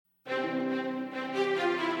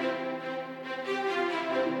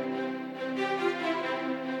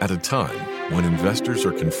At a time when investors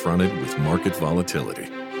are confronted with market volatility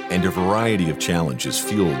and a variety of challenges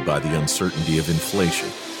fueled by the uncertainty of inflation,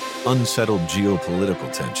 unsettled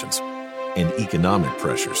geopolitical tensions, and economic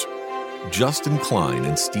pressures, Justin Klein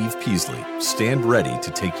and Steve Peasley stand ready to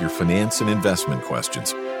take your finance and investment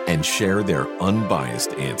questions and share their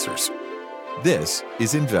unbiased answers. This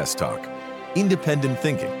is Invest Talk, independent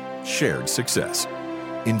thinking, shared success.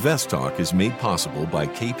 Invest Talk is made possible by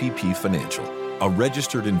KPP Financial, a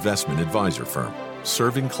registered investment advisor firm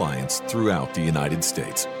serving clients throughout the United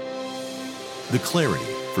States. The clarity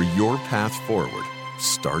for your path forward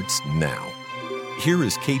starts now. Here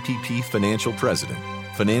is KPP Financial President,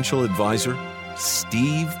 Financial Advisor,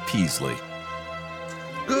 Steve Peasley.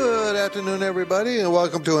 Good afternoon, everybody, and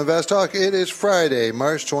welcome to Invest Talk. It is Friday,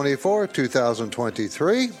 March 24,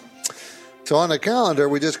 2023. So on the calendar,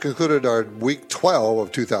 we just concluded our week 12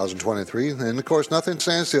 of 2023, and of course, nothing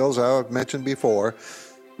stands still, as I've mentioned before.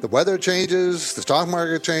 The weather changes, the stock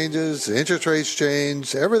market changes, the interest rates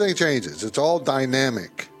change, everything changes. It's all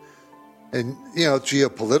dynamic. And,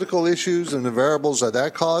 geopolitical issues and the variables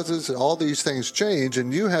that causes, all these things change,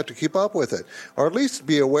 and you have to keep up with it, or at least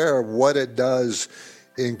be aware of what it does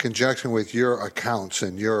in conjunction with your accounts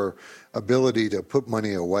and your ability to put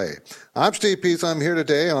money away. I'm Steve Peasley. I'm here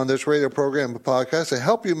today on this radio program and podcast to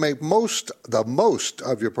help you make the most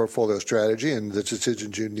of your portfolio strategy and the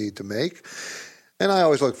decisions you need to make. And I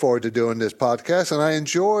always look forward to doing this podcast, and I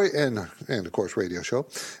enjoy, and of course, radio show,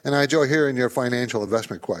 and I enjoy hearing your financial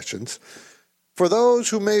investment questions. For those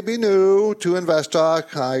who may be new to Invest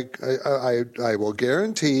Talk, I will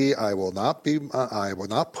guarantee I will not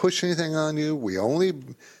push anything on you. We only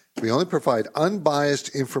provide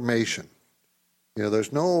unbiased information.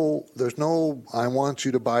 There's no I want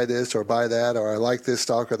you to buy this or buy that, or I like this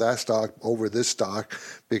stock or that stock over this stock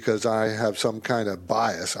because I have some kind of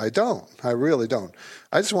bias. I don't. I really don't.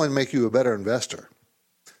 I just want to make you a better investor.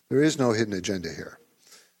 There is no hidden agenda here.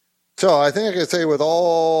 So I think I can say with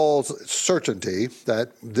all certainty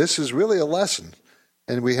that this is really a lesson.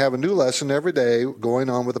 And we have a new lesson every day going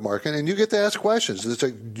on with the market, and you get to ask questions.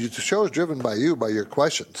 The show is driven by you, by your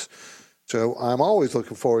questions. So I'm always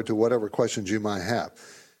looking forward to whatever questions you might have.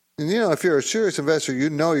 And, if you're a serious investor, you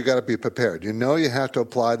got to be prepared. You have to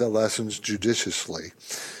apply the lessons judiciously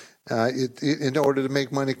in order to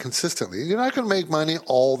make money consistently. You're not going to make money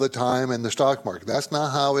all the time in the stock market. That's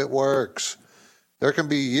not how it works. There can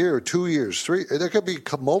be a year, 2 years, 3. There could be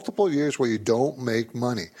multiple years where you don't make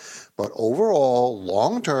money. But overall,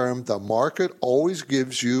 long term, the market always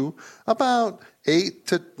gives you about 8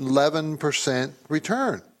 to 11%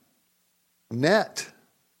 return. Net,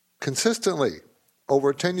 consistently.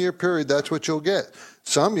 Over a 10-year period, that's what you'll get.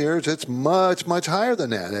 Some years, it's much, much higher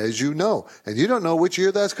than that, as you know. And you don't know which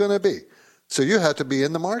year that's going to be. So you have to be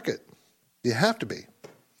in the market. You have to be.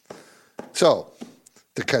 So,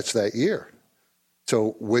 to catch that year.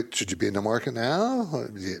 So, should you be in the market now?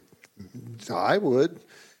 I would.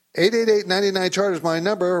 888-99-CHART is my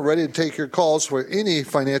number. Ready to take your calls for any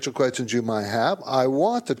financial questions you might have. I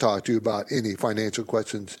want to talk to you about any financial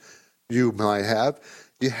questions you might have.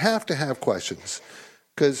 You have to have questions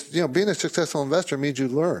because, being a successful investor means you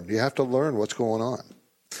learn. You have to learn what's going on.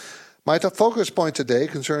 My focus point today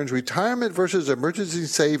concerns retirement versus emergency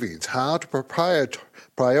savings, how to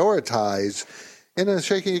prioritize in a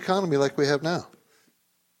shaky economy like we have now.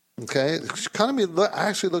 Okay, the economy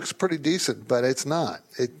actually looks pretty decent, but it's not.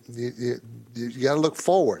 You got to look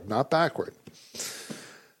forward, not backward.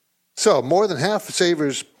 So more than half of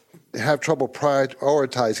savers have trouble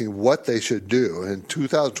prioritizing what they should do, and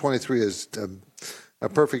 2023 is a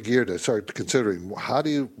perfect year to start considering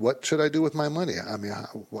what should I do with my money? I mean,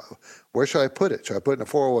 where should I put it? Should I put it in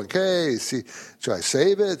a 401k? Should I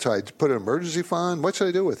save it? Should I put it in an emergency fund? What should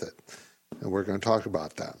I do with it? And we're going to talk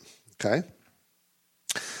about that. Okay.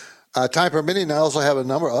 Time permitting, I also have a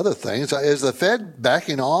number of other things. Is the Fed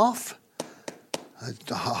backing off?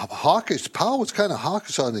 Hawkish. Powell was kind of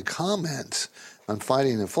hawkish on the comments on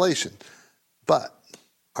fighting inflation. But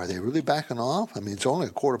are they really backing off? I mean, it's only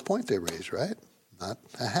a quarter point they raised, right? Not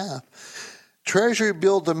a half. Treasury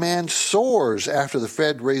bill demand soars after the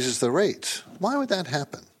Fed raises the rates. Why would that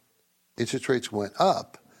happen? Interest rates went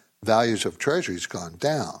up. Values of treasuries gone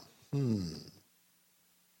down.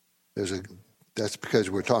 That's because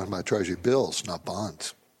we're talking about treasury bills, not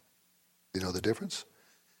bonds. You know the difference?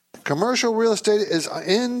 Commercial real estate is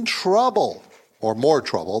in trouble, or more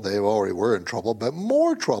trouble. They already were in trouble, but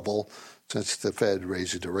more trouble since the Fed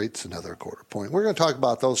raised the rates another quarter point. We're going to talk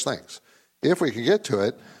about those things if we can get to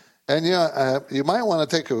it. And you might want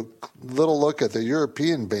to take a little look at the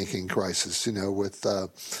European banking crisis. With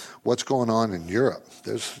what's going on in Europe.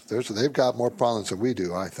 They've got more problems than we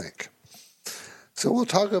do, I think. So we'll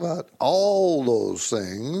talk about all those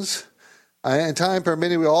things. And time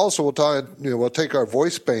permitting, we'll take our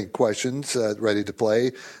voice bank questions ready to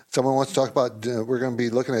play. Someone wants to talk about, we're going to be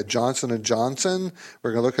looking at Johnson & Johnson.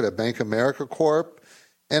 We're going to look at a Bank America Corp.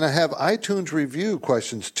 And I have iTunes review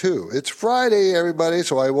questions, too. It's Friday, everybody,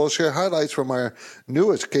 so I will share highlights from our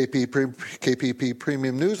newest KPP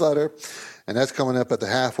Premium newsletter, and that's coming up at the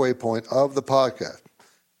halfway point of the podcast.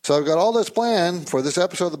 So I've got all this planned for this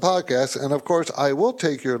episode of the podcast, and, of course, I will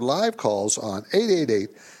take your live calls on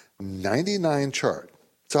 888-99-CHART.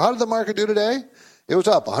 So how did the market do today? It was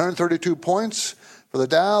up 132 points for the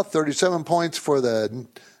Dow, 37 points for the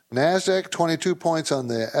NASDAQ, 22 points on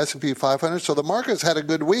the S&P 500. So the market's had a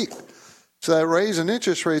good week. So that raise in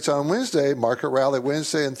interest rates on Wednesday, market rally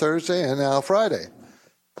Wednesday and Thursday, and now Friday.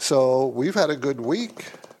 So we've had a good week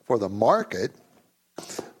for the market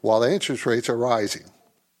while the interest rates are rising.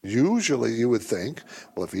 Usually you would think,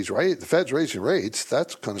 well, if the Fed's raising rates,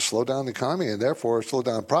 that's going to slow down the economy and therefore slow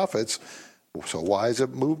down profits. So why has it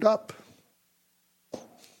moved up?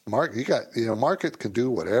 Market can do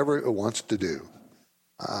whatever it wants to do.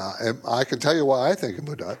 And I can tell you why I think it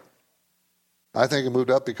moved up. I think it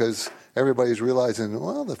moved up because everybody's realizing,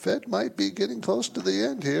 well, the Fed might be getting close to the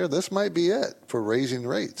end here. This might be it for raising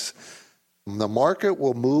rates. The market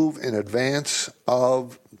will move in advance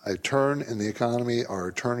of a turn in the economy or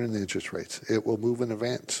a turn in the interest rates. It will move in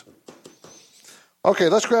advance. Okay,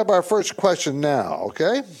 let's grab our first question now,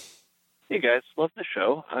 okay? Hey, guys. Love the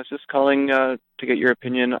show. I was just calling to get your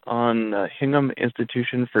opinion on Hingham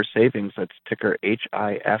Institution for Savings. That's ticker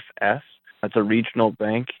HIFS. That's a regional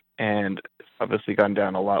bank, and it's obviously gone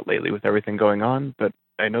down a lot lately with everything going on, but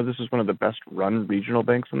I know this is one of the best-run regional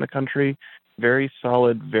banks in the country. Very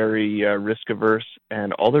solid, very risk-averse,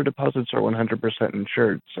 and all their deposits are 100%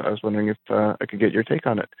 insured. So I was wondering if I could get your take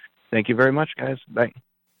on it. Thank you very much, guys. Bye.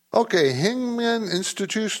 Okay, Hingham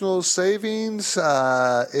Institutional Savings.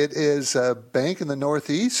 It is a bank in the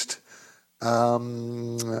Northeast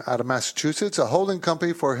out of Massachusetts, a holding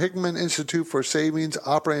company for Hingham Institute for Savings,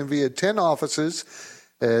 operating via 10 offices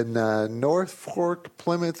in Norfolk,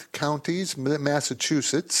 Plymouth counties,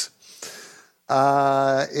 Massachusetts.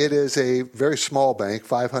 It is a very small bank,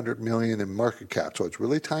 $500 million in market cap, so it's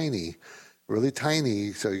really tiny.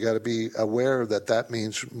 So you got to be aware that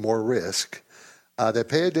means more risk. They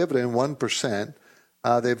pay a dividend 1%.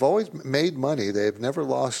 They've always made money. They've never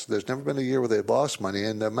lost. There's never been a year where they've lost money,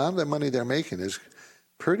 and the amount of the money they're making is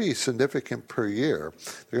pretty significant per year.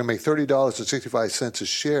 They're going to make $30.65 a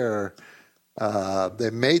share.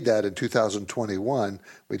 They made that in 2021.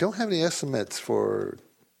 We don't have any estimates for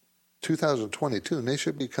 2022, and they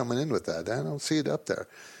should be coming in with that. I don't see it up there.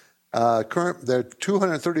 They're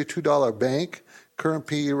 $232 bank. Current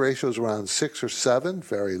PE ratio is around 6 or 7,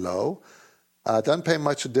 very low. Doesn't pay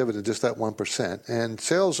much of dividend, just that 1%. And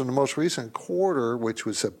sales in the most recent quarter, which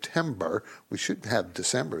was September, we shouldn't have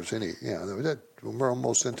December's any. We're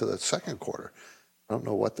almost into the second quarter. I don't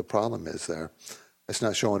know what the problem is there. It's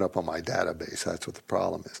not showing up on my database. That's what the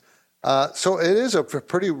problem is. So it is a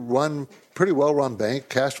pretty well-run bank.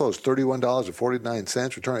 Cash flow is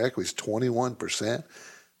 $31.49. Return on equity is 21%.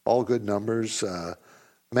 All good numbers.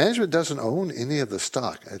 Management doesn't own any of the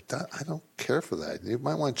stock. I don't care for that. You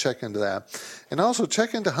might want to check into that. And also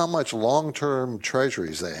check into how much long-term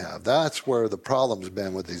treasuries they have. That's where the problem's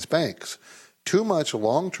been with these banks. Too much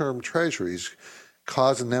long-term treasuries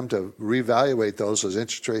causing them to reevaluate those as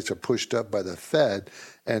interest rates are pushed up by the Fed,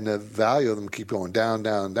 and the value of them keep going down,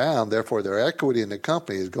 down, down. Therefore, their equity in the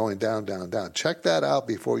company is going down, down, down. Check that out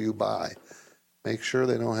before you buy. Make sure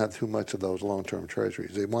they don't have too much of those long-term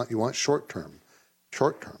treasuries. You want short-term.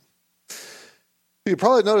 You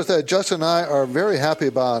probably noticed that Justin and I are very happy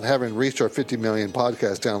about having reached our 50 million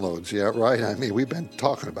podcast downloads. Yeah, right? I mean, we've been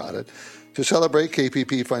talking about it. To celebrate,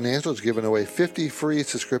 KPP Financial is giving away 50 free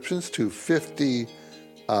subscriptions to 50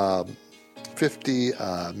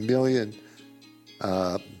 million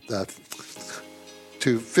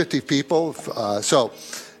to 50 people. So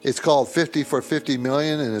it's called 50 for 50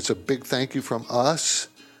 million, and it's a big thank you from us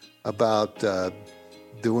about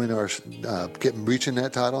doing our reaching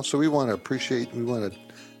that title. So we want to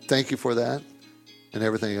thank you for that and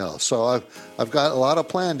everything else. So I've got a lot of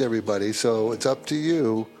planned, everybody. So it's up to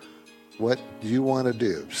you what you want to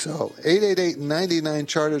do. So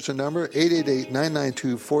 888-99-CHART is the number,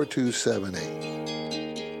 888-992-4278.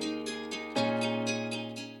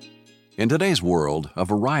 In today's world, a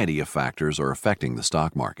variety of factors are affecting the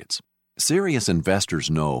stock markets. Serious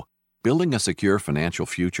investors know Building a secure financial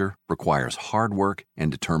future requires hard work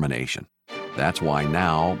and determination. That's why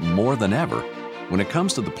now, more than ever, when it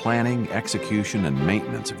comes to the planning, execution, and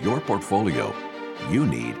maintenance of your portfolio, you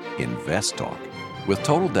need InvestTalk. With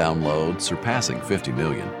total downloads surpassing 50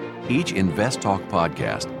 million, each InvestTalk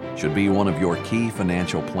podcast should be one of your key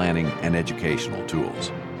financial planning and educational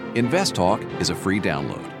tools. InvestTalk is a free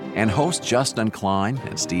download, and hosts Justin Klein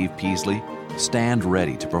and Steve Peasley stand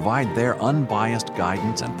ready to provide their unbiased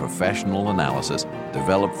guidance and professional analysis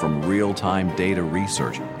developed from real-time data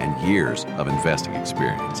research and years of investing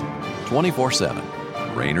experience. 24/7,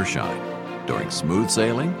 rain or shine, during smooth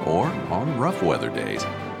sailing or on rough weather days.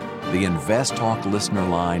 The InvestTalk listener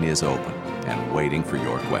line is open and waiting for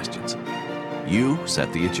your questions. You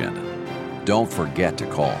set the agenda. Don't forget to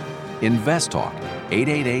call InvestTalk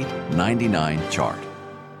 888-99-CHART.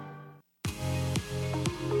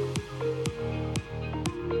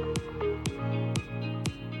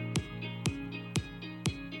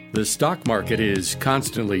 The stock market is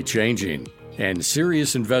constantly changing, and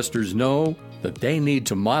serious investors know that they need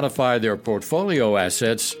to modify their portfolio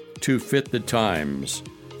assets to fit the times.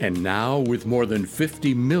 And now, with more than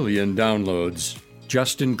 50 million downloads,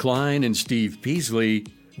 Justin Klein and Steve Peasley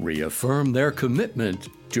reaffirm their commitment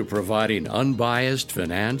to providing unbiased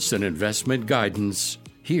finance and investment guidance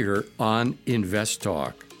here on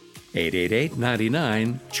InvestTalk.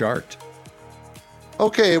 888-99-CHART.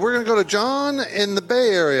 Okay, we're going to go to John in the Bay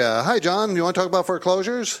Area. Hi, John. You want to talk about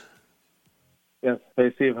foreclosures? Yes.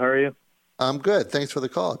 Hey, Steve. How are you? I'm good. Thanks for the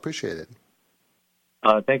call. Appreciate it.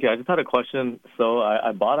 Thank you. I just had a question. So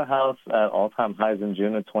I bought a house at all-time highs in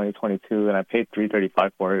June of 2022, and I paid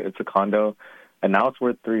 $335 for it. It's a condo, and now it's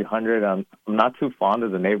worth $300. I'm not too fond of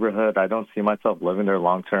the neighborhood. I don't see myself living there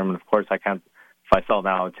long-term, and of course, I can't. If I sell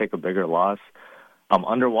now, I would take a bigger loss. I'm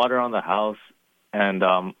underwater on the house, and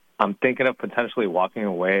I'm thinking of potentially walking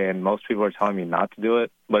away, and most people are telling me not to do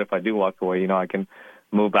it. But if I do walk away, I can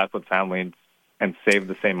move back with family and save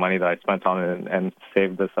the same money that I spent on it and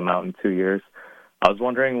save this amount in 2 years. I was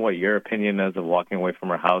wondering what your opinion is of walking away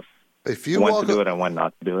from our house, when to do it and when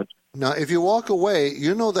not to do it. Now, if you walk away,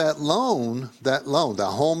 that loan, the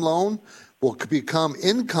home loan, will become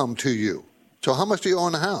income to you. So how much do you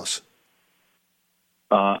own the house?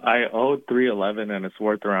 I owe $311, and it's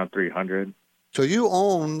worth around $300. So you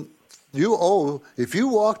owe, if you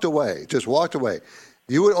just walked away,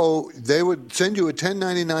 you would owe, they would send you a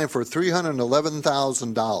 1099 for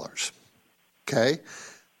 $311,000. Okay?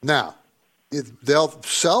 Now, they'll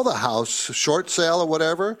sell the house, short sale or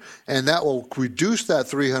whatever, and that will reduce that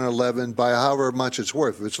 $311 by however much it's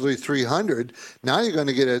worth. If it's really $300, now you're going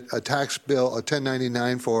to get a tax bill, a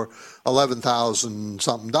 1099 for $11,000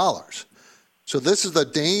 something. So this is the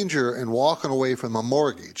danger in walking away from a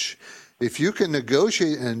mortgage. If you can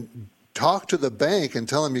negotiate and talk to the bank and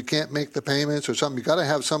tell them you can't make the payments or something, you got to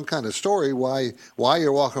have some kind of story why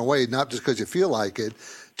you're walking away, not just because you feel like it,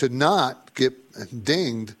 to not get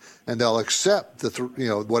dinged, and they'll accept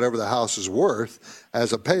whatever the house is worth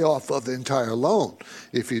as a payoff of the entire loan.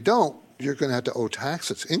 If you don't, you're going to have to owe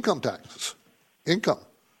taxes, income taxes. Okay,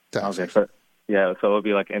 so it would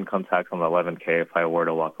be like income tax on the $11K if I were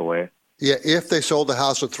to walk away. Yeah, if they sold the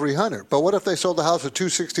house at $300. But what if they sold the house at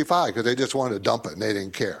 $265 because they just wanted to dump it and they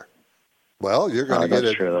didn't care? Well, you're going to get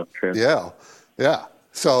it. That's true. Yeah.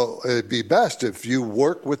 So it'd be best if you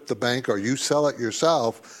work with the bank or you sell it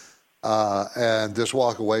yourself and just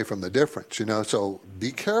walk away from the difference. So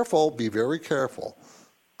be careful. Be very careful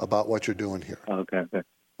about what you're doing here. Okay.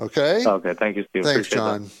 Okay. Okay. Thank you, Steve. Thanks, Appreciate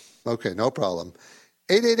John. That. Okay, no problem.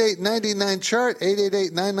 888-99-CHART.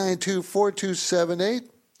 888-992-4278.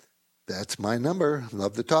 That's my number.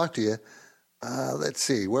 Love to talk to you. Let's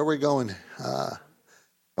see. Where are we going?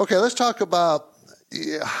 Okay, let's talk about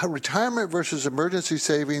retirement versus emergency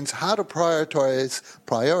savings, how to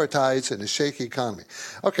prioritize in a shaky economy.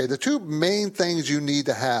 Okay, the two main things you need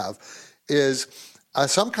to have is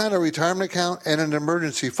some kind of retirement account and an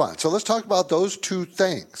emergency fund. So let's talk about those two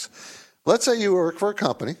things. Let's say you work for a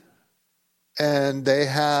company and they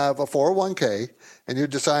have a 401k, and you're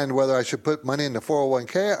deciding whether I should put money in the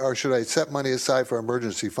 401k or should I set money aside for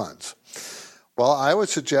emergency funds. Well, I would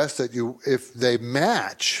suggest that if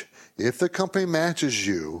the company matches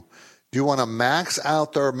you, you want to max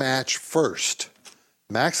out their match first.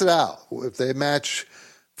 Max it out. If they match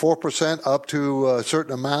 4% up to a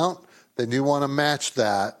certain amount, then you want to match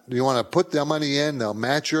that. You want to put the money in, they'll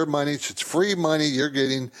match your money. It's free money you're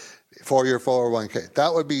getting for your 401k.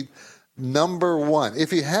 That would be number one.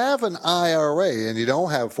 If you have an IRA and you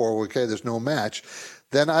don't have 401k, there's no match,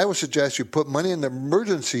 then I would suggest you put money in the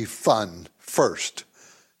emergency fund first.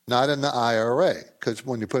 not in the IRA, because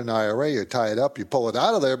when you put an IRA, you tie it up, you pull it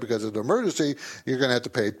out of there because of an emergency, you're going to have to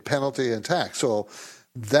pay penalty and tax. So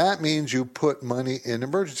that means you put money in an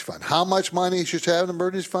emergency fund. How much money should you have in an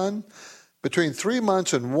emergency fund? Between 3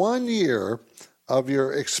 months and 1 year of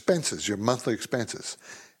your expenses, your monthly expenses.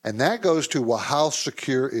 And that goes to, well, how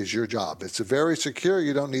secure is your job? It's very secure.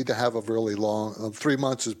 You don't need to have a really long, 3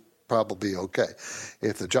 months is probably okay.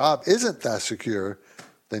 If the job isn't that secure,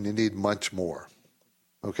 then you need much more.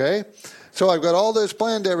 Okay? So I've got all this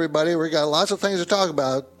planned, everybody. We've got lots of things to talk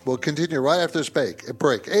about. We'll continue right after this break.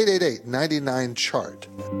 888-99-CHART.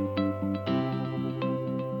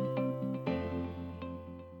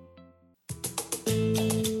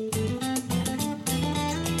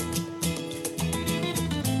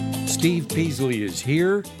 Steve Peasley is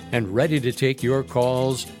here and ready to take your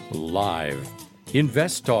calls live.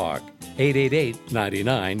 Invest Talk,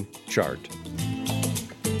 888-99-CHART.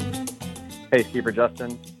 Hey, Steve or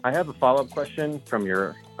Justin. I have a follow-up question from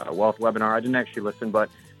your wealth webinar. I didn't actually listen, but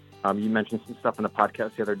you mentioned some stuff in the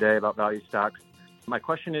podcast the other day about value stocks. My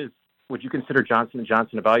question is, would you consider Johnson &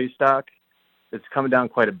 Johnson a value stock? It's coming down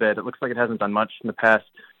quite a bit. It looks like it hasn't done much in the past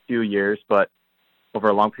few years, but over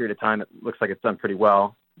a long period of time, it looks like it's done pretty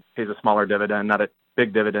well. It pays a smaller dividend, not a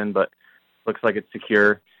big dividend, but looks like it's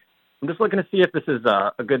secure. I'm just looking to see if this is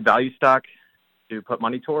a good value stock to put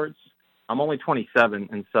money towards. I'm only 27,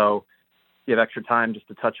 and so you have extra time just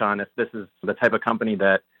to touch on if this is the type of company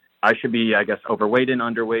that I should be, I guess, overweight and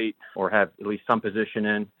underweight, or have at least some position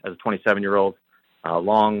in as a 27-year-old,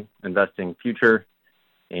 long investing future.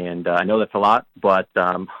 And I know that's a lot, but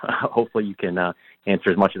hopefully you can answer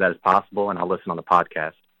as much of that as possible, and I'll listen on the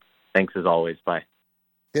podcast. Thanks as always. Bye.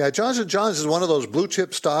 Yeah, Johnson & Johnson is one of those blue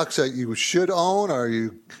chip stocks that you should own or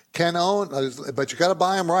you can own, but you got to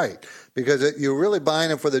buy them right, because you're really buying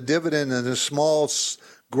them for the dividend and the small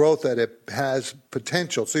growth that it has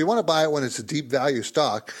potential. So you want to buy it when it's a deep value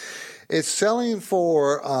stock. It's selling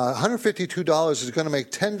for $152. Is going to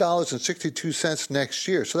make $10.62 next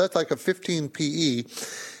year. So that's like a 15 PE.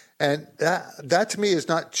 And that to me is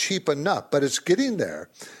not cheap enough, but it's getting there,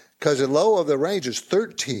 because the low of the range is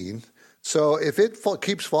 13. So if it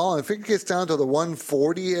keeps falling, if it gets down to the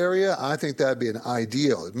 140 area, I think that'd be an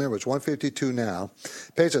ideal. Remember, it's 152 now.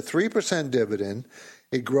 Pays a 3% dividend.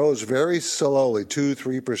 It grows very slowly,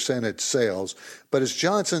 2-3% at sales. But it's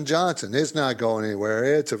Johnson & Johnson. It's not going anywhere.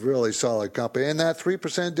 It's a really solid company. And that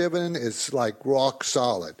 3% dividend is like rock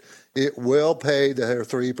solid. It will pay their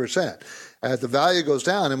 3%. As the value goes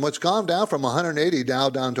down, and what's gone down from 180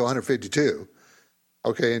 now down to 152,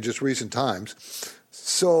 okay, in just recent times.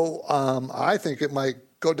 So I think it might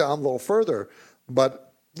go down a little further.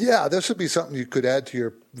 But, yeah, this would be something you could add to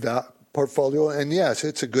your portfolio. And, yes,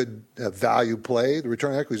 it's a good value play. The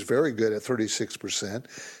return on equity is very good at 36%.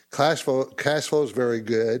 Cash flow is very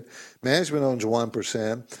good. Management owns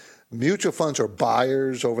 1%. Mutual funds are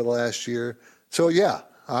buyers over the last year. So, yeah,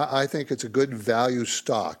 I think it's a good value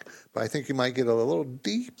stock. But I think you might get a little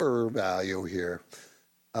deeper value here.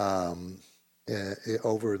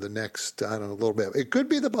 Over the next, a little bit. It could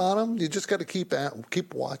be the bottom. You just got to keep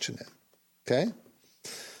watching it, okay?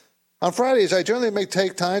 On Fridays, I generally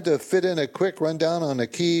take time to fit in a quick rundown on the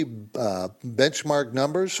key benchmark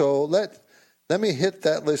numbers. So let me hit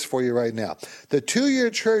that list for you right now. The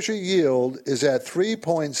 2-year Treasury yield is at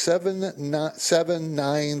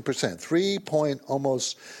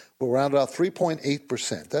 3.79%. We'll round it off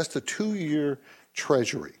 3.8%. That's the 2-year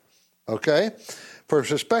Treasury, okay? For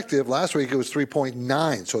perspective, last week it was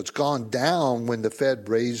 3.9, so it's gone down when the Fed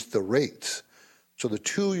raised the rates. So the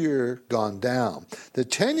 2-year gone down. The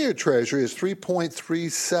 10-year Treasury is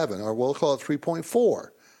 3.37, or we'll call it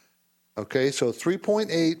 3.4. Okay, so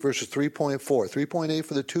 3.8 versus 3.4. 3.8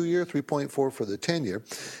 for the 2-year, 3.4 for the 10-year.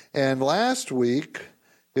 And last week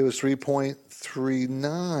it was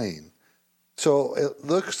 3.39. So it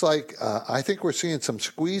looks like I think we're seeing some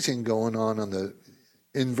squeezing going on the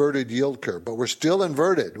inverted yield curve, but we're still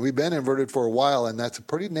inverted. We've been inverted for a while, and that's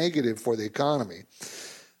pretty negative for the economy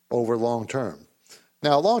over long term.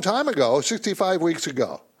 Now, a long time ago, 65 weeks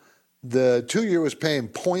ago, the 2-year was paying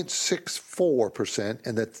 0.64%,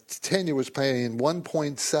 and the 10-year was paying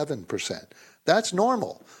 1.7%. That's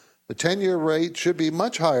normal. The 10-year rate should be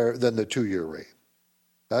much higher than the 2-year rate.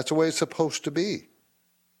 That's the way it's supposed to be.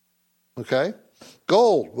 Okay?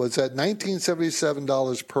 Gold was at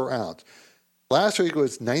 $1,977 per ounce. Last week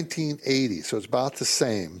was $1,980, so it's about the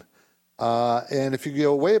same. And if you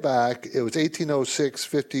go way back, it was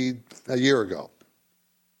 $1,806.50 a year ago.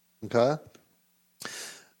 Okay?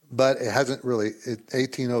 But it hasn't really,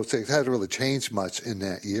 $1,806 hasn't really changed much in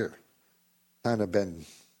that year. Kind of been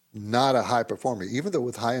not a high performer, even though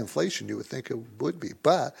with high inflation you would think it would be.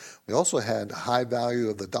 But we also had high value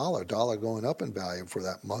of the dollar going up in value for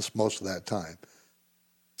that most of that time.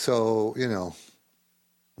 So, you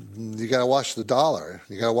got to watch the dollar.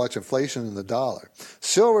 You got to watch inflation in the dollar.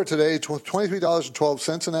 Silver today,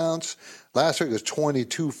 $23.12 an ounce. Last week was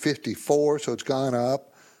 $22.54, so it's gone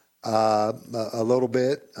up a little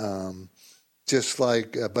bit. But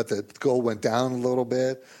the gold went down a little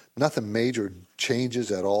bit. Nothing major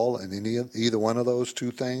changes at all in either one of those two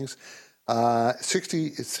things.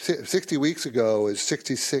 60 weeks ago is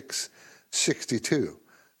 66.62.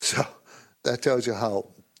 So that tells you how,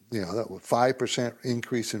 that 5%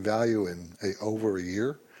 increase in value in over a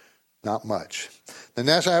year. Not much. The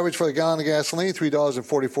national average for the gallon of gasoline,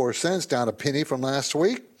 $3.44, down a penny from last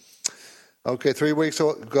week. Okay, 3 weeks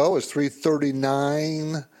ago is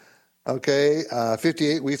 $3.39. Okay,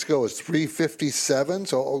 58 weeks ago was $3.57.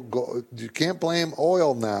 So you can't blame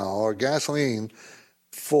oil now or gasoline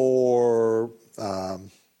for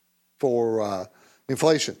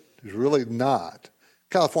inflation. It's really not.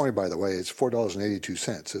 California, by the way, is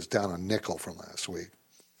 $4.82. It's down a nickel from last week.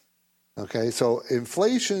 Okay, so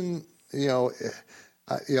inflation,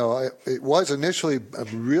 it was initially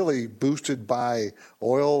really boosted by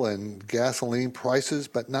oil and gasoline prices,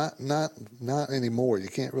 but not anymore. You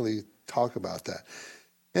can't really talk about that.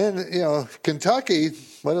 And Kentucky,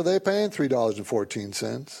 what are they paying?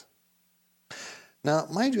 $3.14. Now,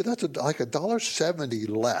 mind you, that's like $1.70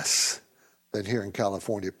 less than here in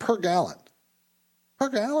California per gallon. Per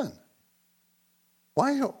gallon.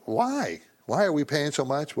 Why? Why are we paying so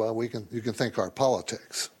much? Well, you can thank our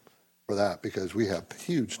politics for that, because we have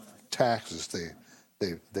huge taxes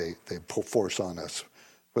they force on us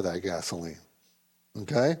for that gasoline.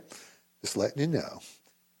 Okay? Just letting you know.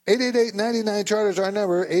 888-99-CHART is our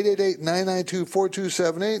number,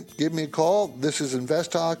 888-992-4278. Give me a call. This is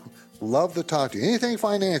Invest Talk. Love to talk to you. Anything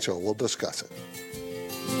financial, we'll discuss it.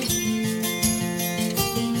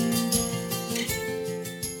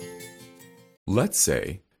 Let's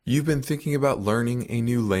say you've been thinking about learning a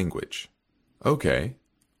new language. Okay,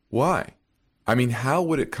 why? I mean, how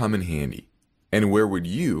would it come in handy? And where would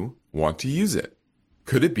you want to use it?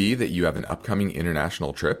 Could it be that you have an upcoming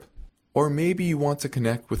international trip? Or maybe you want to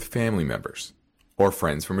connect with family members or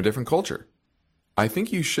friends from a different culture? I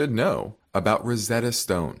think you should know about Rosetta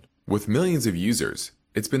Stone. With millions of users,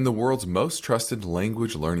 it's been the world's most trusted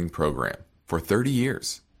language learning program for 30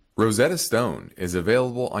 years. Rosetta Stone is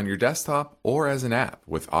available on your desktop or as an app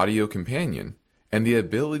with audio companion and the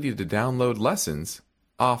ability to download lessons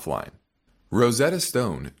offline. Rosetta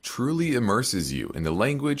Stone truly immerses you in the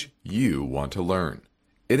language you want to learn.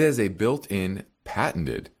 It has a built-in,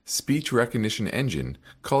 patented speech recognition engine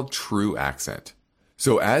called True Accent.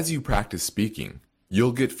 So as you practice speaking,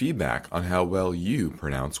 you'll get feedback on how well you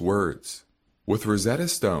pronounce words. With Rosetta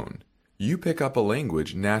Stone, you pick up a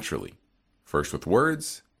language naturally, first with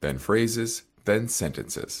words, then phrases, then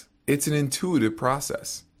sentences. It's an intuitive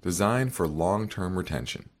process designed for long-term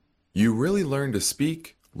retention. You really learn to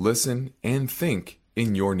speak, listen, and think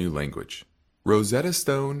in your new language. Rosetta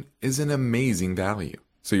Stone is an amazing value,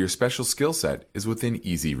 so your special skill set is within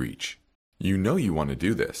easy reach. You know you want to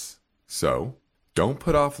do this, so don't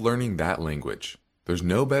put off learning that language. There's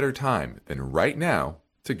no better time than right now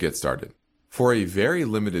to get started. For a very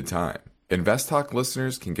limited time, Invest Talk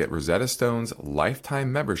listeners can get Rosetta Stone's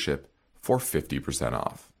lifetime membership for 50%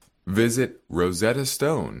 off. Visit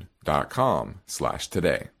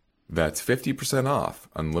rosettastone.com/today. That's 50% off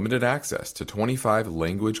unlimited access to 25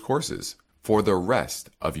 language courses for the rest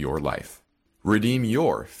of your life. Redeem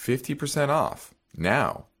your 50% off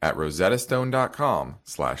now at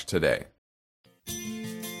rosettastone.com/today.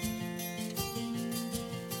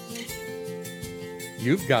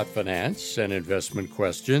 You've got finance and investment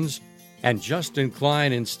questions, and Justin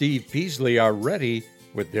Klein and Steve Peasley are ready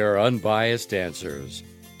with their unbiased answers.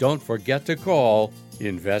 Don't forget to call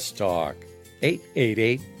Invest Talk,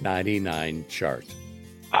 888-99-CHART.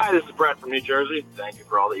 Hi, this is Brett from New Jersey. Thank you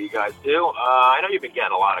for all that you guys do. I know you've been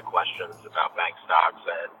getting a lot of questions about bank stocks,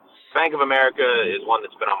 and Bank of America is one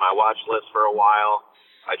that's been on my watch list for a while.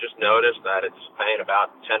 I just noticed that it's paying about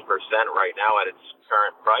 10% right now at its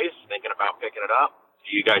current price, thinking about picking it up.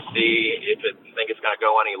 Do you guys see if you think it's going to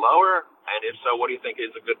go any lower? And if so, what do you think is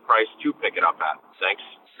a good price to pick it up at? Thanks.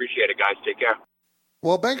 Appreciate it, guys. Take care.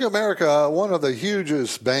 Well, Bank of America, one of the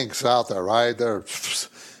hugest banks out there, right? There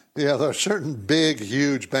are certain big,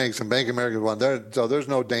 huge banks, and Bank of America is one. So there's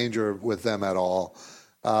no danger with them at all.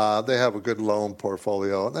 They have a good loan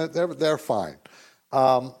portfolio. They're fine.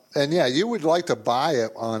 And yeah, you would like to buy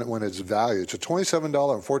it on when it's valued. It's a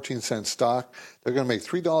 $27.14 stock. They're going to make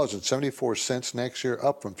 $3.74 next year,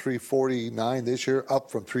 up from $3.49 this year,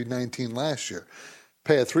 up from $3.19 last year.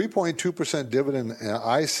 Pay a 3.2% dividend.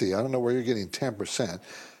 I don't know where you're getting 10%.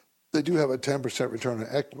 They do have a 10% return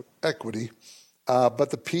on equity, but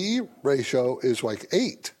the PE ratio is like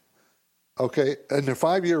 8. Okay, and the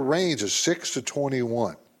 5-year range is 6 to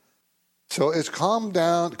 21. So it's come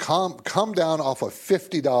down off of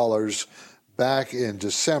 $50 back in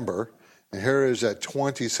December, and here it is at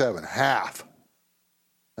 27, half.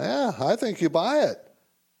 Yeah, I think you buy it.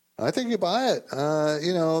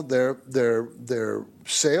 Their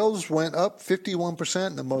sales went up 51%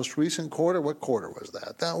 in the most recent quarter. What quarter was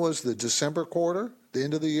that? That was the December quarter, the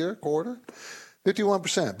end of the year quarter.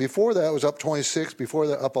 51%. Before that, it was up 26. Before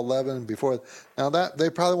that, up 11. Now that they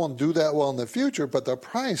probably won't do that well in the future, but the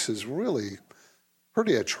price is really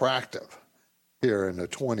pretty attractive here in the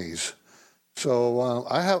 20s. So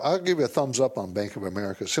I'll give you a thumbs up on Bank of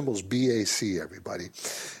America. Symbol's BAC. Everybody,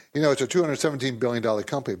 it's a $217 billion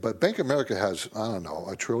company, but Bank of America has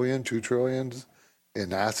 $1 trillion, $2 trillion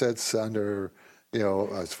in assets under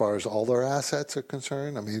as far as all their assets are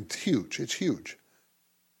concerned. I mean, it's huge. It's huge.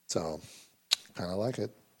 So. Kind of like it.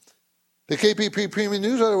 The KPP Premium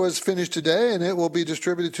Newsletter was finished today, and it will be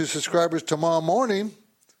distributed to subscribers tomorrow morning.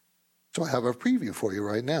 So I have a preview for you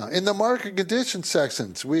right now. In the market conditions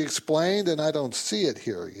sections, we explained, and I don't see it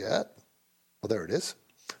here yet. Well, there it is.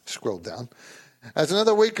 Scroll down. As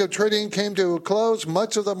another week of trading came to a close,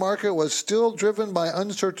 much of the market was still driven by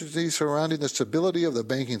uncertainty surrounding the stability of the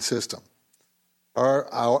banking system.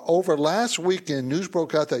 Over last weekend, news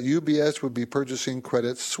broke out that UBS would be purchasing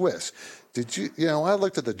Credit Suisse. I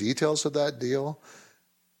looked at the details of that deal.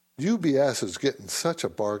 UBS is getting such a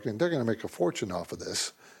bargain. They're going to make a fortune off of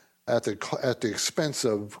this at the expense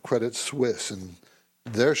of Credit Suisse and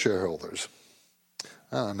their shareholders.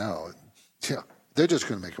 I don't know. Yeah, they're just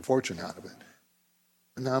going to make a fortune out of it.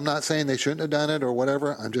 Now, I'm not saying they shouldn't have done it or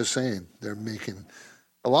whatever. I'm just saying they're making.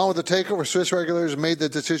 Along with the takeover, Swiss regulators made the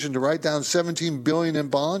decision to write down $17 billion in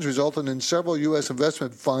bonds, resulting in several U.S.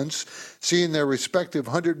 investment funds seeing their respective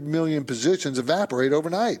 100 million positions evaporate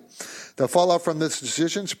overnight. The fallout from this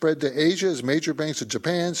decision spread to Asia as major banks in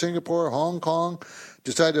Japan, Singapore, Hong Kong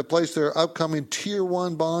decided to place their upcoming Tier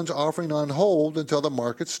 1 bonds offering on hold until the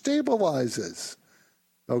market stabilizes.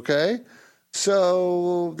 Okay?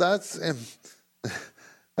 So that's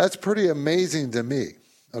pretty amazing to me.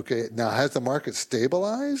 Okay, now has the market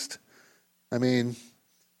stabilized? I mean,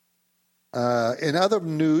 in other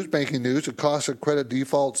news, banking news, the cost of credit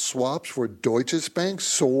default swaps for Deutsche Bank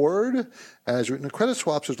soared. As written, credit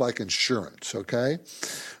swaps is like insurance, okay?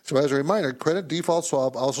 So as a reminder, credit default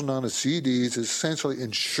swap, also known as CDs, is essentially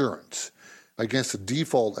insurance against the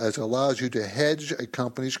default as it allows you to hedge a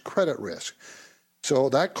company's credit risk. So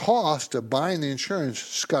that cost of buying the insurance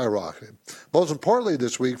skyrocketed. Most importantly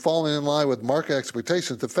this week, falling in line with market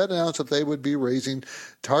expectations, the Fed announced that they would be raising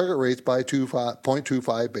target rates by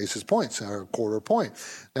 0.25 basis points, or a quarter point.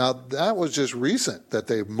 Now, that was just recent that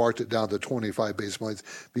they marked it down to 25 basis points.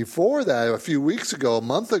 Before that, a few weeks ago, a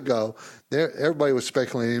month ago, everybody was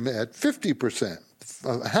speculating at 50%,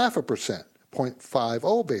 0.5%,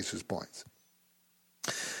 0.50 basis points.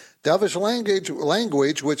 Dovish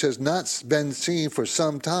language, which has not been seen for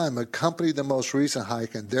some time, accompanied the most recent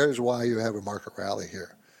hike, and there's why you have a market rally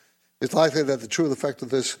here. It's likely that the true effect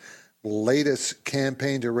of this latest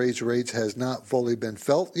campaign to raise rates has not fully been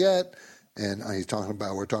felt yet, and we're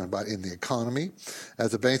talking about in the economy,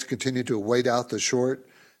 as the banks continue to wait out the storm,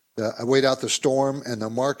 and the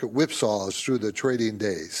market whipsaws through the trading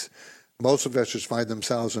days. Most investors find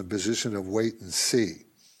themselves in a position of wait and see.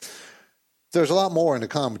 There's a lot more in the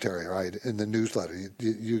commentary, right, in the newsletter.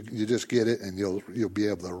 You just get it, and you'll be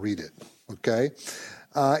able to read it, okay?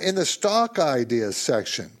 In the stock ideas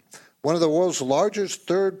section, one of the world's largest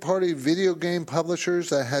third-party video game publishers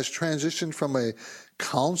that has transitioned from a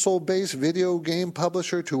console-based video game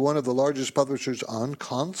publisher to one of the largest publishers on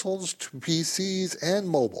consoles, to PCs, and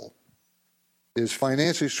mobile, is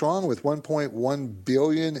financially strong with $1.1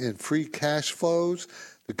 billion in free cash flows.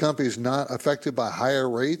 The company is not affected by higher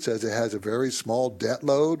rates as it has a very small debt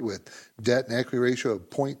load with debt and equity ratio of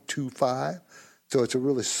 0.25. So it's a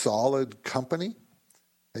really solid company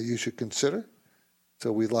that you should consider.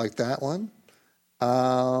 So we like that one.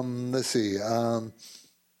 Let's see.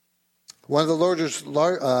 One of the largest,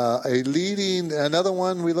 another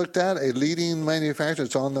one we looked at, a leading manufacturer,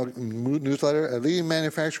 it's on the newsletter, a leading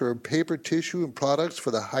manufacturer of paper tissue and products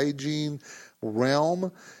for the hygiene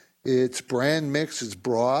realm. Its brand mix is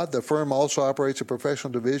broad. The firm also operates a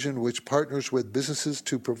professional division which partners with businesses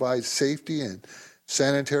to provide safety and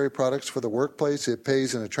sanitary products for the workplace. It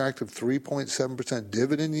pays an attractive 3.7%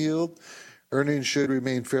 dividend yield. Earnings should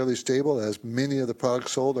remain fairly stable as many of the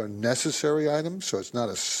products sold are necessary items, so it's not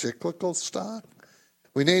a cyclical stock.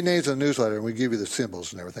 We name names in the newsletter, and we give you the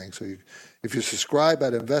symbols and everything. So if you subscribe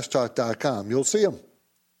at investtalk.com, you'll see them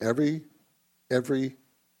every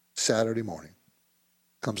Saturday morning.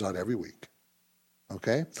 Comes out every week.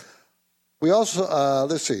 Okay? We also,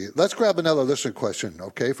 let's see. Let's grab another listener question,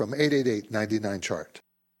 okay, from 888-99-CHART.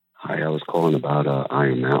 Hi, I was calling about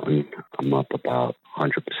Iron Mountain. I'm up about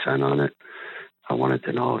 100% on it. I wanted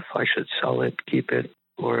to know if I should sell it, keep it,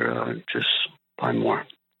 or just buy more.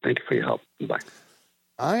 Thank you for your help. Bye.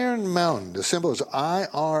 Iron Mountain, the symbol is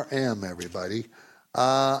IRM, everybody.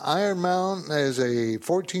 Iron Mountain is a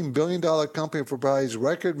 $14 billion company that provides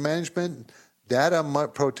record management, data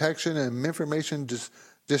protection, and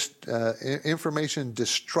information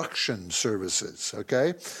destruction services,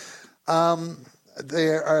 okay? They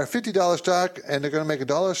are a $50 stock, and they're going to make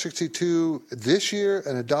 $1.62 this year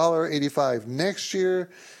and $1.85 next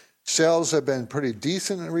year. Sales have been pretty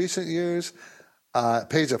decent in recent years. It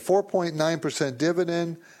pays a 4.9%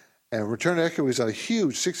 dividend, and return on equity is a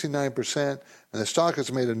huge 69%, and the stock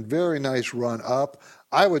has made a very nice run up.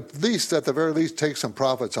 I would at the very least, take some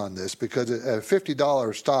profits on this because at a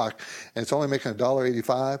 $50 stock, and it's only making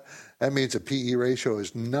 $1.85, that means the PE ratio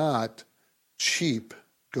is not cheap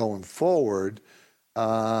going forward.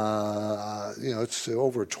 It's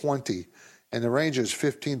over 20, and the range is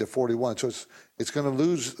 15 to 41. So it's going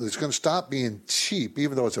to stop being cheap,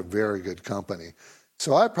 even though it's a very good company.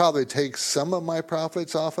 So I'd probably take some of my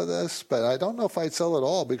profits off of this, but I don't know if I'd sell it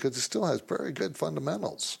all because it still has very good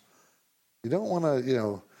fundamentals. You don't want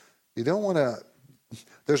to.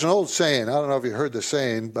 There's an old saying. I don't know if you heard the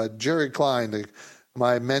saying, but Jerry Klein,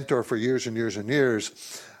 my mentor for years and years and years,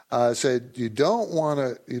 said you don't want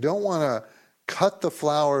to cut the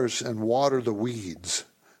flowers and water the weeds.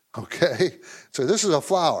 Okay, so this is a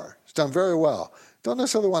flower. It's done very well. Don't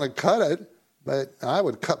necessarily want to cut it, but I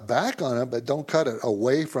would cut back on it, but don't cut it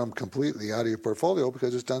away from completely out of your portfolio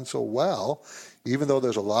because it's done so well, even though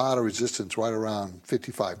there's a lot of resistance right around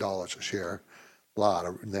 $55 a share.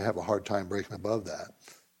 And they have a hard time breaking above that.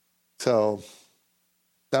 So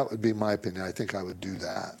that would be my opinion. I think I would do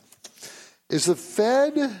that. Is the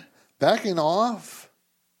Fed backing off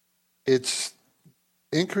its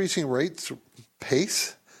increasing rates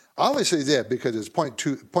pace? Obviously, they did because it's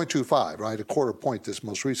 0.25, right? A quarter point this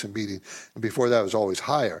most recent meeting, and before that was always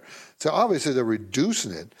higher. So obviously they're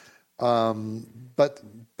reducing it, but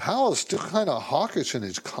Powell is still kind of hawkish in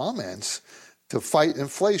his comments to fight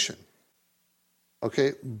inflation.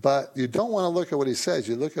 Okay, but you don't want to look at what he says.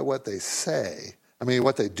 You look at what they say. I mean,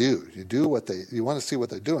 what they do. You want to see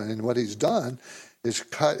what they're doing, and what he's done is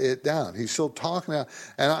cut it down. He's still talking about,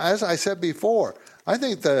 and as I said before, I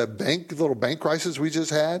think the little bank crisis we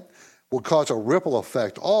just had will cause a ripple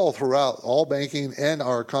effect all throughout all banking and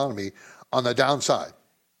our economy on the downside.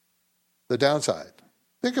 The downside.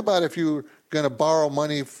 Think about if you're going to borrow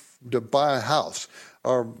money to buy a house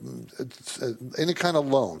or any kind of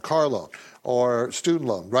loan, car loan or student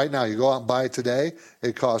loan. Right now, you go out and buy it today,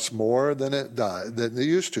 it costs more than it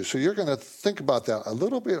used to. So you're going to think about that a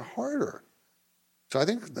little bit harder. So I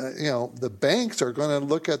think the banks are going to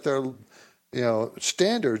look at their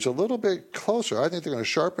standards a little bit closer. I think they're going to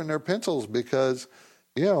sharpen their pencils because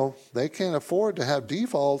they can't afford to have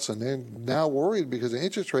defaults, and they're now worried because of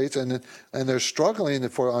interest rates, and they're struggling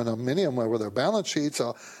on a minimum with their balance sheet.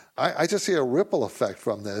 So I just see a ripple effect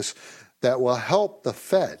from this that will help the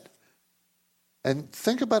Fed. And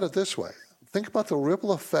think about it this way. Think about the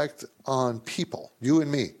ripple effect on people, you and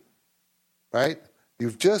me, right?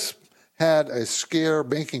 You've just had a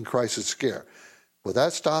banking crisis scare. Will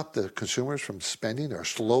that stop the consumers from spending or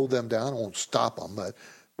slow them down? It won't stop them, but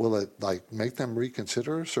will it make them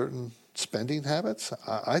reconsider certain spending habits?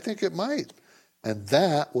 I think it might. And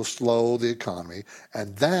that will slow the economy.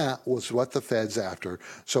 And that was what the Fed's after.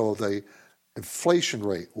 So the inflation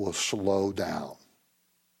rate will slow down,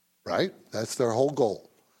 right? That's their whole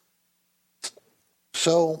goal.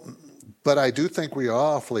 So, but I do think we are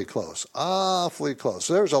awfully close.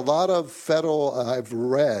 There's a lot of I've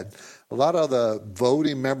read, a lot of the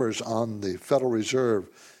voting members on the Federal Reserve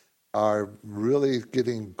are really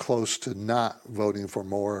getting close to not voting for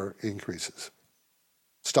more increases.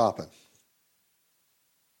 Stopping.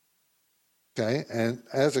 Okay, and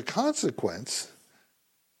as a consequence,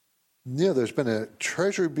 there's been a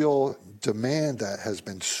Treasury bill demand that has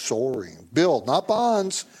been soaring. Bill, not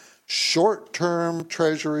bonds, short-term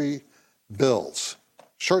Treasury bills.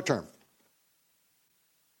 Short-term.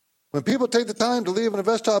 When people take the time to leave an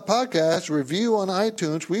InvestTalk podcast review on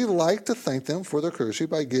iTunes, we like to thank them for their courtesy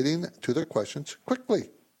by getting to their questions quickly.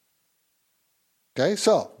 Okay,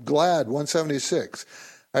 so Glad 176.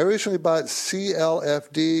 I recently bought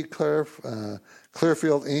CLFD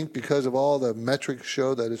Clearfield Inc. because of all the metrics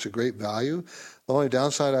show that it's a great value. The only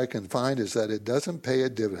downside I can find is that it doesn't pay a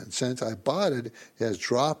dividend. Since I bought it, it has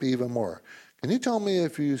dropped even more. Can you tell me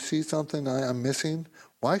if you see something I'm missing?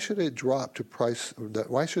 Why should it drop to price?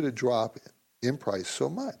 Why should it drop in price so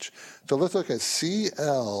much? So let's look at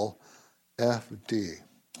CLFD.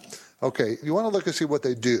 Okay, you want to look and see what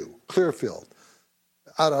they do. Clearfield,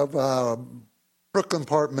 out of Brooklyn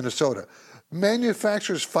Park, Minnesota,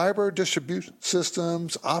 manufactures fiber distribution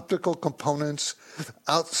systems, optical components,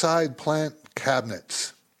 outside plant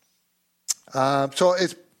cabinets. So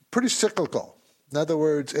it's pretty cyclical. In other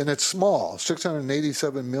words, and it's small,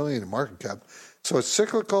 $687 million in market cap. So it's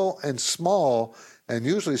cyclical and small, and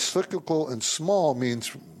usually cyclical and small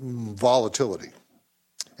means volatility.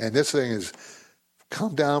 And this thing has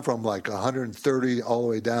come down from like 130 all the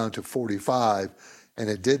way down to 45, and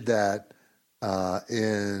it did that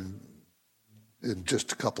in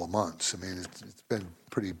just a couple of months. I mean, it's been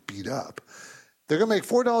pretty beat up. They're going to make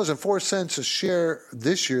 $4.04 a share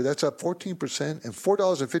this year. That's up 14%, and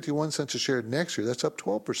 $4.51 a share next year. That's up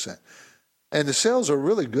 12%. And the sales are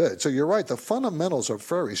really good. So you're right. The fundamentals are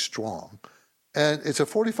very strong. And it's a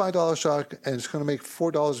 $45 stock, and it's going to make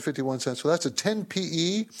 $4.51. So that's a 10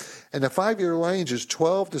 PE, and the 5-year range is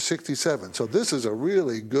 12 to 67. So this is a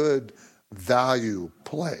really good value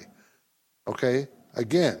play. Okay?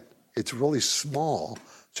 Again, it's really small,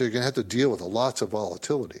 so you're going to have to deal with lots of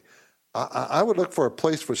volatility. I would look for a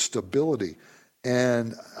place for stability,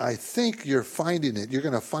 and I think you're finding it. You're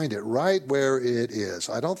going to find it right where it is.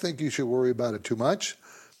 I don't think you should worry about it too much.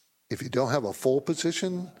 If you don't have a full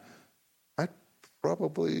position, I'm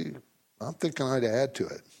thinking I'd add to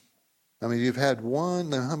it. I mean, you've had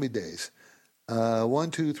how many days?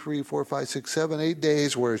 1, 2, 3, 4, 5, 6, 7, 8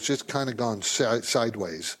 days where it's just kind of gone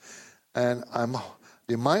sideways. And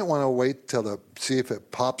you might want to wait see if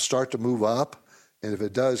it start to move up. And if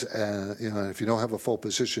it does, if you don't have a full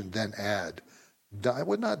position, then add. I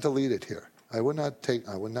would not delete it here. I would not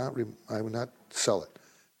sell it.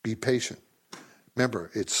 Be patient.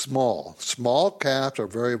 Remember, it's small. Small caps are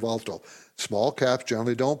very volatile. Small caps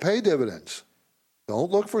generally don't pay dividends.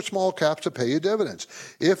 Don't look for small caps to pay you dividends.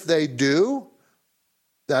 If they do,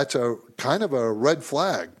 that's a kind of a red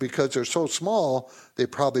flag because they're so small, they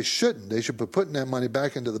probably shouldn't. They should be putting that money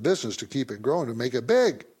back into the business to keep it growing, to make it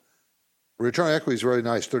big. Return on equity is very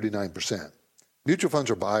nice, 39%. Mutual funds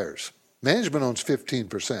are buyers. Management owns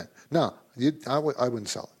 15%. No, I wouldn't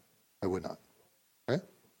sell it. I would not. Okay?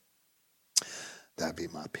 That'd be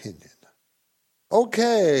my opinion.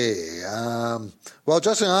 Okay. Well,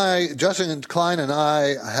 Justin Klein and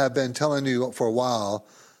I have been telling you for a while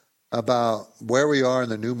about where we are in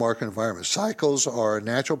the new market environment. Cycles are a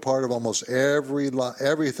natural part of almost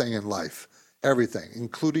everything in life, everything,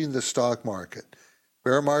 including the stock market.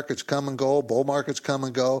 Bear markets come and go. Bull markets come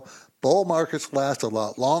and go. Bull markets last a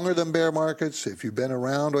lot longer than bear markets. If you've been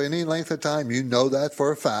around any length of time, you know that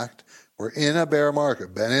for a fact. We're in a bear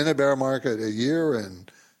market. Been in a bear market a year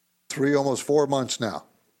and almost 4 months now.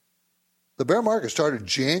 The bear market started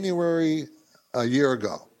January a year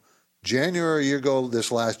ago. January a year ago,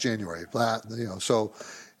 this last January.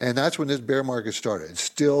 And that's when this bear market started. It's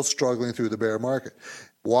still struggling through the bear market.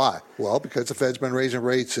 Why? Well, because the Fed's been raising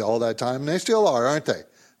rates all that time, and they still are, aren't they?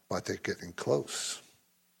 But they're getting close.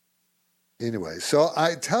 Anyway, so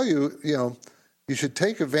I tell you, you should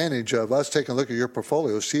take advantage of us taking a look at your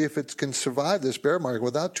portfolio, see if it can survive this bear market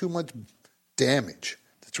without too much damage.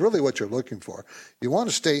 That's really what you're looking for. You want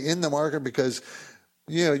to stay in the market because,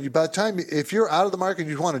 by the time, if you're out of the market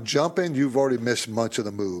and you want to jump in, you've already missed much of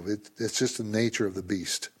the move. It's just the nature of the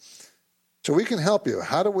beast. So we can help you.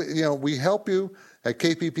 How do we, we help you at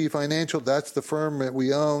KPP Financial. That's the firm that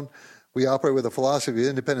we own. We operate with a philosophy of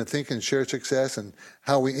independent thinking and shared success, and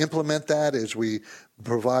how we implement that is we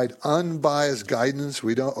provide unbiased guidance.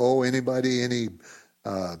 We don't owe anybody any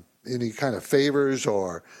kind of favors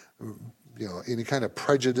or any kind of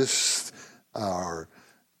prejudice or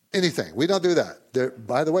anything. We don't do that.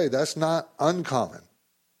 By the way, that's not uncommon,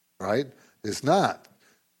 right? It's not.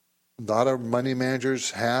 A lot of money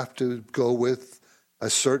managers have to go with a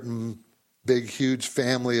certain big, huge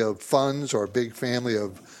family of funds or a big family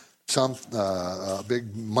of some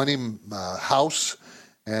big money house,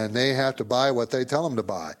 and they have to buy what they tell them to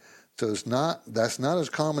buy. So that's not as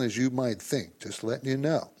common as you might think, just letting you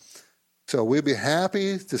know. So we'd be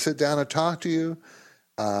happy to sit down and talk to you.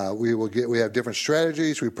 We have different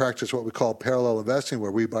strategies. We practice what we call parallel investing,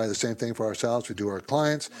 where we buy the same thing for ourselves, we do our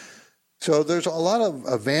clients. So there's a lot of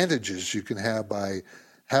advantages you can have by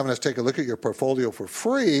having us take a look at your portfolio for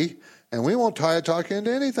free, and we won't talk you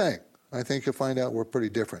into anything. I think you'll find out we're pretty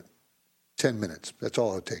different. 10 minutes. That's all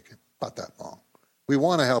it'll take you. Not that long. We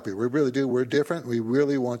want to help you. We really do. We're different. We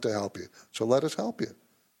really want to help you. So let us help you.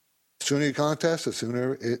 The sooner you contact us, the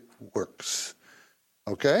sooner it works.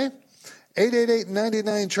 Okay?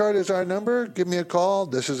 888-99-CHART is our number. Give me a call.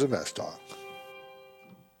 This is Invest Talk.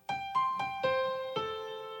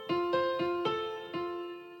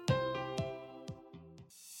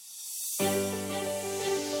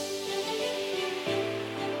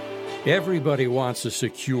 Everybody wants a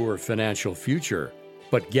secure financial future,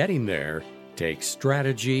 but getting there takes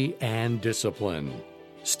strategy and discipline.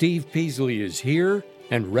 Steve Peasley is here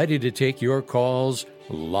and ready to take your calls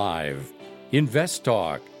live. Invest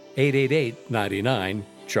Talk,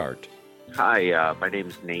 888-99-CHART. Hi, my name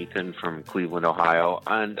is Nathan from Cleveland, Ohio,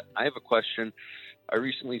 and I have a question. I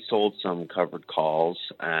recently sold some covered calls,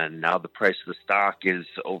 and now the price of the stock is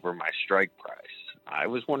over my strike price. I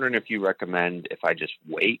was wondering if you recommend if I just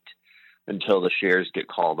wait until the shares get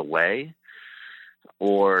called away,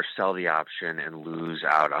 or sell the option and lose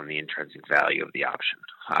out on the intrinsic value of the option.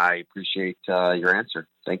 I appreciate your answer.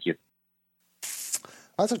 Thank you.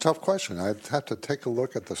 That's a tough question. I'd have to take a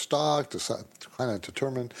look at the stock to kind of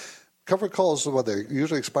determine. Covered calls, they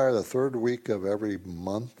usually expire the third week of every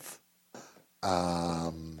month.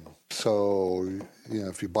 So,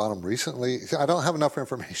 if you bought them recently, I don't have enough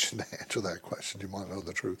information to answer that question. You want to know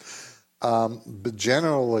the truth. But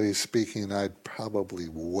generally speaking, I'd probably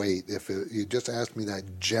wait. If you just asked me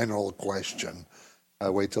that general question, I'd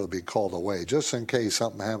wait till it be called away, just in case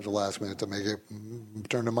something happens at the last minute to make it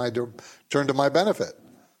turn to my benefit.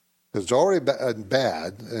 Because it's already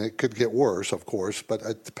bad, and it could get worse, of course, but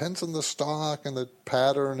it depends on the stock and the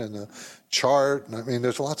pattern and the chart. I mean,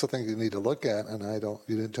 there's lots of things you need to look at, and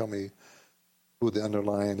you didn't tell me who the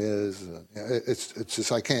underlying is. It's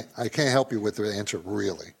just I can't help you with the answer,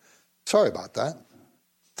 really. Sorry about that.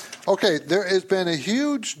 Okay, there has been a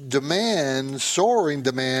huge soaring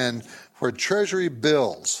demand for Treasury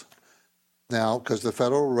bills now because the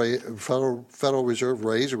Federal Reserve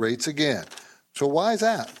raised rates again. So why is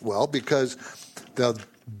that? Well, because the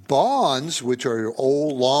bonds, which are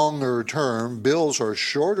old, longer term, bills are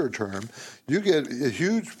shorter term, you get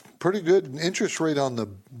a pretty good interest rate on the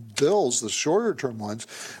bills, the shorter term ones,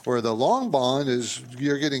 where the long bond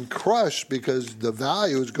you're getting crushed because the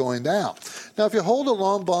value is going down. Now, if you hold a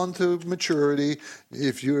long bond to maturity,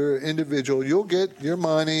 if you're an individual, you'll get your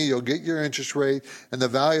money, you'll get your interest rate, and the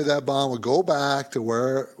value of that bond will go back to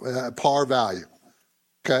where par value.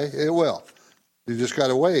 Okay, it will. You just got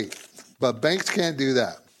to wait. But banks can't do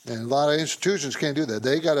that, and a lot of institutions can't do that.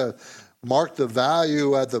 They got to mark the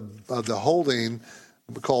value of the holding,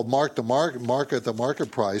 called mark the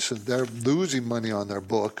market price, and they're losing money on their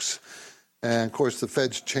books. And of course, the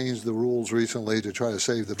Fed's changed the rules recently to try to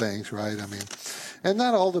save the banks, right? I mean, and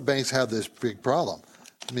not all the banks have this big problem,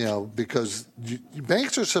 because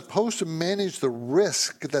banks are supposed to manage the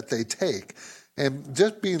risk that they take. And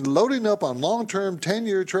just being loading up on long-term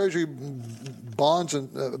 10-year Treasury bonds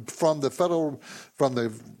from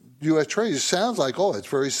the U.S. Treasury sounds like, it's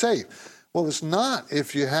very safe. Well, it's not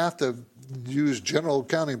if you have to use general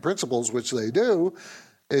accounting principles, which they do.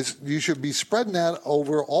 Is you should be spreading that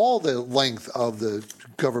over all the length of the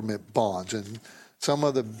government bonds. And some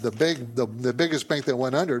of the biggest bank that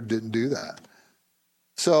went under didn't do that.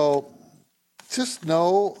 So just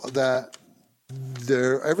know that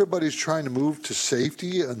everybody's trying to move to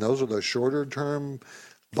safety, and those are the shorter term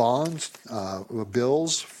bonds,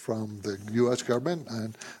 bills from the U.S. government.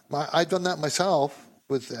 And I've done that myself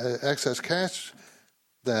with excess cash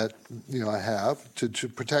that I have to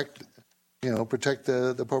protect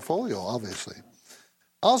the portfolio, obviously.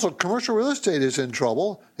 Also, commercial real estate is in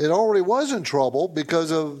trouble. It already was in trouble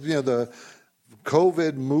because of the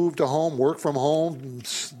COVID move to home, work from home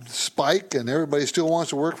spike, and everybody still wants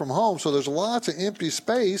to work from home. So there's lots of empty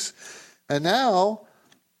space. And now,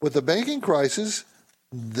 with the banking crisis,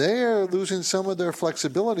 they're losing some of their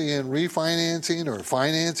flexibility in refinancing or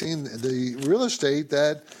financing the real estate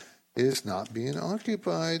that is not being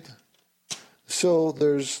occupied. So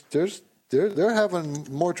they're having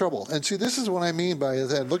more trouble. And see, this is what I mean by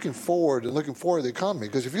that looking forward to the economy.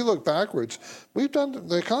 Because if you look backwards,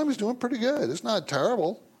 the economy's doing pretty good. It's not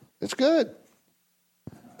terrible. It's good.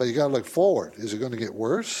 But you got to look forward. Is it going to get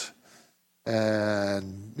worse?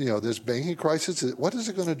 And, this banking crisis, what is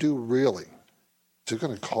it going to do really? Is it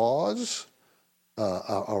going to cause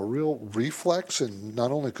a real reflex in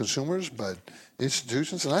not only consumers but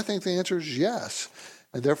institutions? And I think the answer is yes.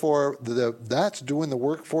 And therefore, that's doing the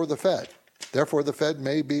work for the Fed. Therefore, the Fed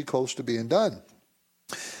may be close to being done.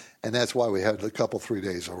 And that's why we had a couple, 3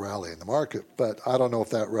 days of rally in the market. But I don't know if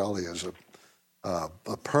that rally is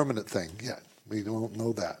a permanent thing yet. We don't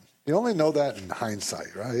know that. You only know that in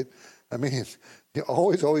hindsight, right? I mean, you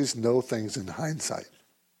always know things in hindsight.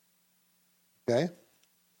 Okay?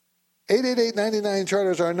 888-99-CHART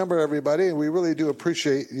is our number, everybody, and we really do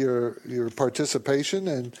appreciate your participation.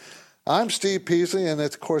 And I'm Steve Peasley, and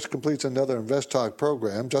it, of course, completes another Invest Talk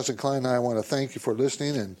program. Justin Klein and I want to thank you for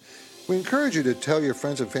listening, and we encourage you to tell your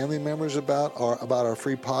friends and family members about our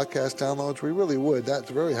free podcast downloads. We really would.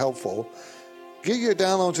 That's very helpful. Get your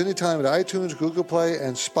downloads anytime at iTunes, Google Play,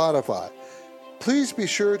 and Spotify. Please be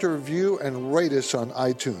sure to review and rate us on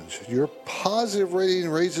iTunes. Your positive rating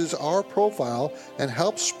raises our profile and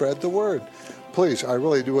helps spread the word. Please, I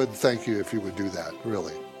really would thank you if you would do that,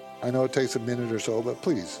 really. I know it takes a minute or so, but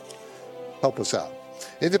please help us out.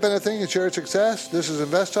 Independent thinking, shared success. This is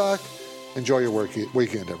Invest Talk. Enjoy your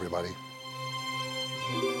weekend, everybody.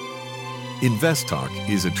 Invest Talk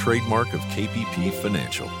is a trademark of KPP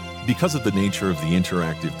Financial. Because of the nature of the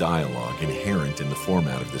interactive dialogue inherent in the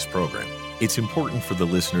format of this program, it's important for the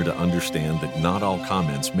listener to understand that not all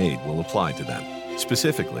comments made will apply to them.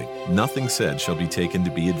 Specifically, nothing said shall be taken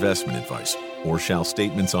to be investment advice, or shall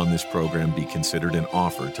statements on this program be considered an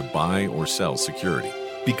offer to buy or sell security.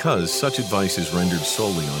 Because such advice is rendered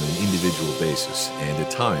solely on an individual basis and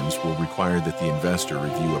at times will require that the investor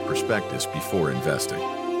review a prospectus before investing.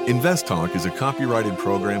 Invest Talk is a copyrighted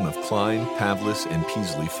program of Klein, Pavlis, and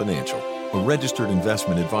Peasley Financial, a registered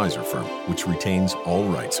investment advisor firm which retains all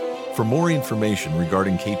rights. For more information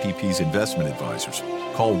regarding KPP's investment advisors,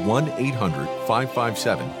 call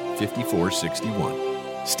 1-800-557-5461.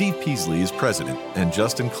 Steve Peasley is president, and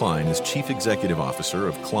Justin Klein is chief executive officer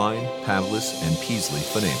of Klein, Pavlis, and Peasley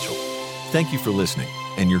Financial. Thank you for listening,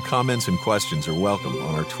 and your comments and questions are welcome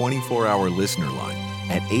on our 24-hour listener line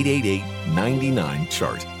at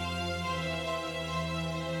 888-99-CHART.